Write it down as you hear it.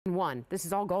One. This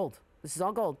is all gold. This is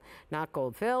all gold, not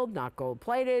gold filled, not gold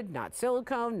plated, not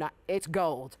silicone, it's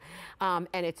gold. And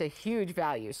it's a huge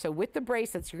value. So with the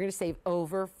bracelets, you're going to save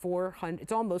over $400,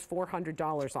 it's almost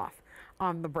 $400 off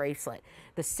on the bracelet.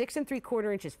 The 6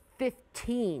 3/4 inches,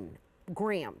 15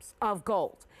 grams of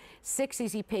gold. 6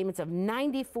 easy payments of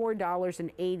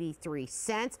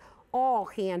 $94.83. All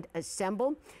hand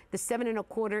assembled. The 7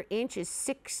 1/4 inch is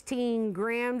 16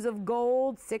 grams of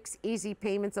gold, 6 easy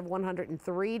payments of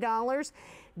 $103.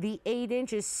 The 8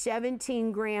 inch is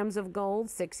 17 grams of gold,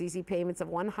 6 easy payments of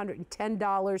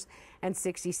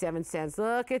 $110.67.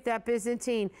 Look at that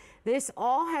Byzantine. This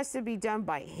all has to be done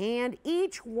by hand.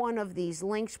 Each one of these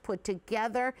links put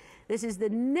together. This is the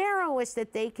narrowest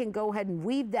that they can go ahead and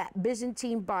weave that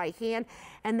Byzantine by hand.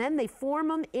 And then they form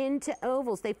them into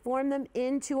ovals. They form them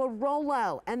into a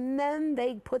Rolo, and then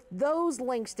they put those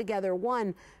links together,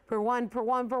 one per one per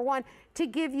one per one, to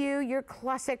give you your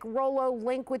classic Rolo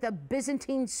link with a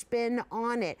Byzantine spin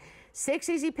on it. 6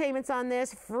 easy payments on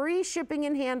this, free shipping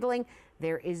and handling.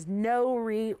 There is no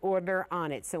reorder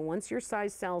on it. So once your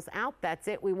size sells out, that's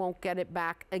it. We won't get it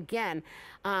back again.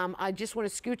 I just want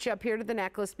to scooch up here to the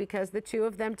necklace because the two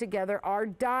of them together are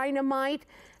dynamite.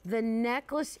 The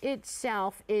necklace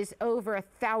itself is over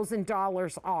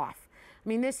 $1,000 off. I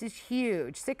mean, this is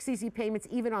huge. 6 easy payments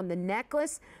even on the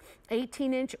necklace,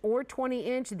 18 inch or 20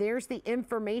 inch. There's the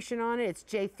information on it. It's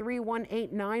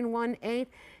J318918.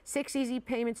 6 easy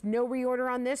payments, no reorder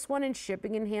on this one, and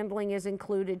shipping and handling is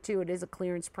included too. It is a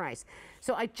clearance price.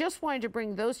 So I just wanted to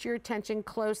bring those to your attention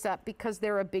close up because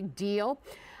they're a big deal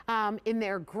in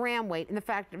their gram weight and the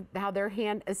fact of how they're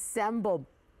hand assembled,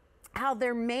 how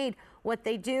they're made, what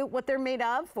they do, what they're made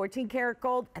of, 14 karat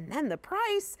gold, and then the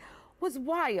price was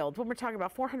wild when we're talking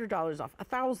about $400 off,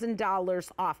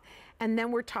 $1,000 off. And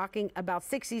then we're talking about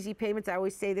 6 easy payments. I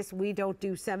always say this, we don't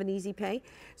do 7 easy pay.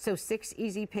 So 6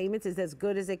 easy payments is as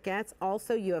good as it gets.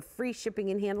 Also, you have free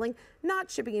shipping and handling, not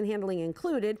shipping and handling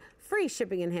included, free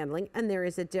shipping and handling, and there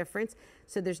is a difference.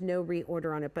 So there's no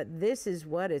reorder on it. But this is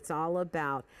what it's all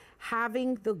about.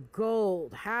 Having the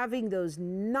gold, having those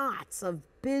knots of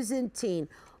Byzantine,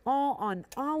 all on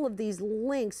all of these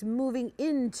links moving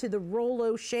into the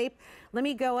Rolo shape. Let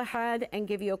me go ahead and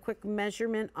give you a quick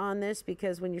measurement on this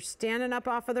because when you're standing up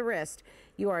off of the wrist,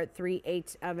 you are at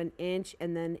 3/8 of an inch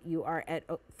and then you are at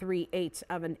 3/8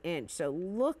 of an inch. So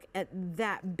look at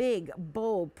that big,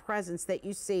 bold presence that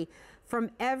you see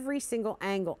from every single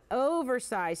angle.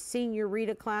 Oversized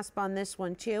señorita clasp on this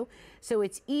one too. So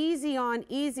it's easy on,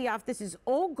 easy off. This is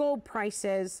old gold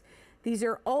prices. These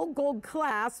are old gold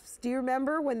clasps. Do you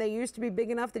remember when they used to be big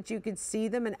enough that you could see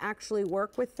them and actually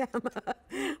work with them?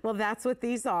 Well, that's what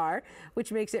these are,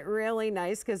 which makes it really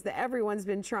nice because everyone's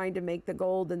been trying to make the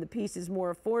gold and the pieces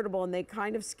more affordable and they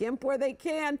kind of skimp where they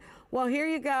can. Well, here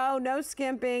you go, no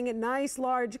skimping, a nice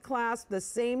large clasp, the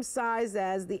same size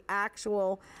as the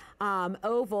actual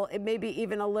oval. It may be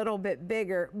even a little bit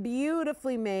bigger.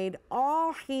 Beautifully made,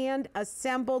 all hand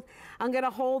assembled. I'm gonna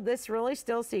hold this really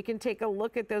still so you can take a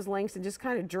look at those links and just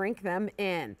kind of drink them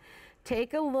in.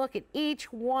 Take a look at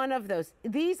each one of those.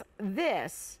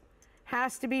 This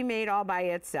has to be made all by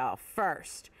itself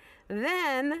first.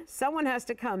 Then someone has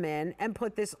to come in and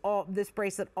put this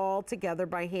bracelet all together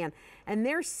by hand. And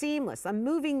they're seamless. I'm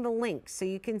moving the links so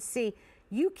you can see.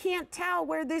 You can't tell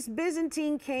where this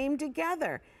Byzantine came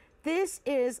together. This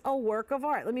is a work of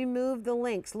art. Let me move the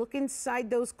links. Look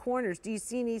inside those corners. Do you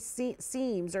see any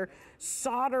seams or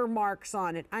solder marks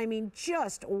on it? I mean,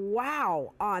 just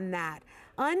wow on that.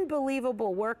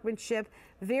 Unbelievable workmanship.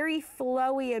 Very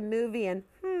flowy and moving.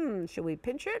 And should we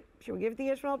pinch it? Should we give it the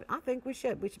Israel? I think we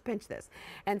should. We should pinch this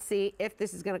and see if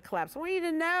this is going to collapse. I want you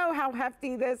to know how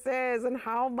hefty this is and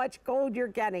how much gold you're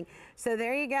getting. So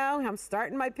there you go. I'm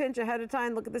starting my pinch ahead of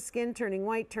time. Look at the skin turning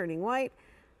white, turning white.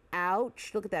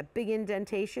 Ouch, look at that big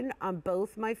indentation on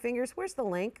both my fingers. Where's the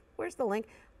link? Where's the link?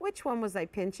 Which one was I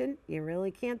pinching? You really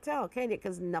can't tell, can you?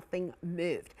 Because nothing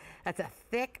moved. That's a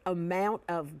thick amount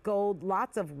of gold,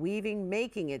 lots of weaving,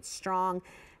 making it strong.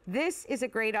 This is a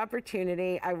great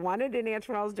opportunity. I wanted an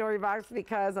Antonella's jewelry box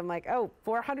because I'm like, oh,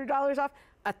 $400 off,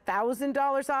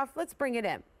 $1,000 off. Let's bring it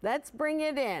in. Let's bring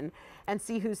it in and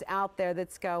see who's out there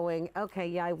that's going, okay,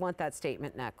 yeah, I want that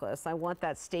statement necklace. I want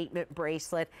that statement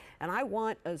bracelet, and I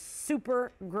want a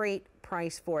super great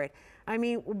price for it. I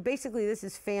mean, basically, this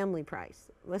is family price.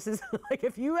 This is like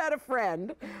if you had a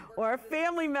friend or a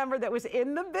family member that was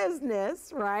in the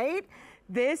business, right?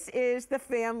 This is the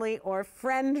family or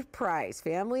friend price,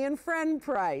 family and friend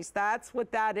price. That's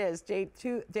what that is,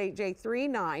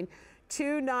 J39.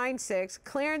 $296.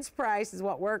 Clearance price is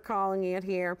what we're calling it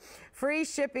here. Free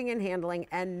shipping and handling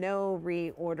and no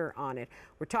reorder on it.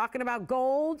 We're talking about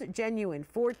gold, genuine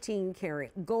 14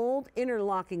 karat gold,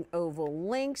 interlocking oval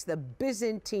links, the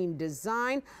Byzantine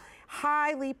design,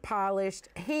 highly polished,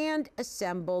 hand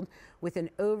assembled with an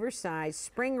oversized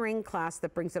spring ring clasp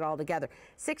that brings it all together.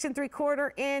 6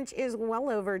 3/4 inch is well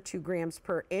over 2 grams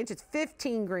per inch. It's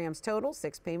 15 grams total,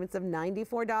 6 payments of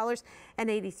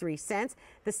 $94.83.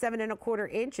 The 7 1/4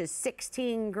 inch is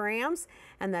 16 grams,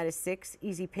 and that is 6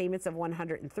 easy payments of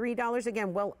 $103.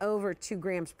 Again, well over 2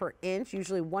 grams per inch,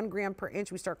 usually 1 gram per inch.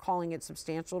 We start calling it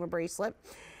substantial in a bracelet.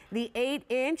 The 8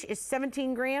 inch is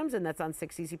 17 grams, and that's on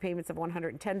 6 easy payments of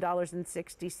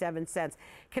 $110.67.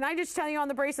 Can I just tell you on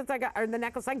the bracelets I got, or the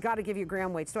necklace, I got to give you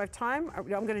gram weights. Do I have time? I'm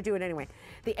going to do it anyway.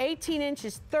 The 18 inch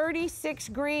is 36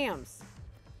 grams.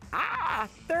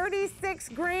 36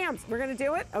 grams. We're going to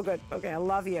do it? Oh, good. Okay, I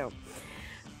love you.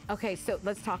 Okay, so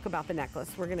let's talk about the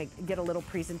necklace. We're going to get a little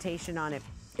presentation on it.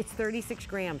 It's 36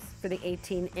 grams for the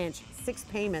 18 inch, 6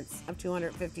 payments of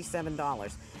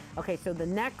 $257. Okay, so the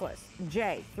necklace,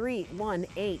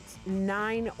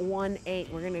 J318918.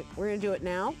 We're gonna do it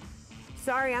now.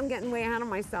 Sorry, I'm getting way ahead of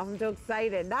myself. I'm so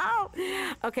excited. No.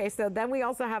 Okay, so then we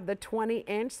also have the 20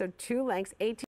 inch, so 2 lengths, 18.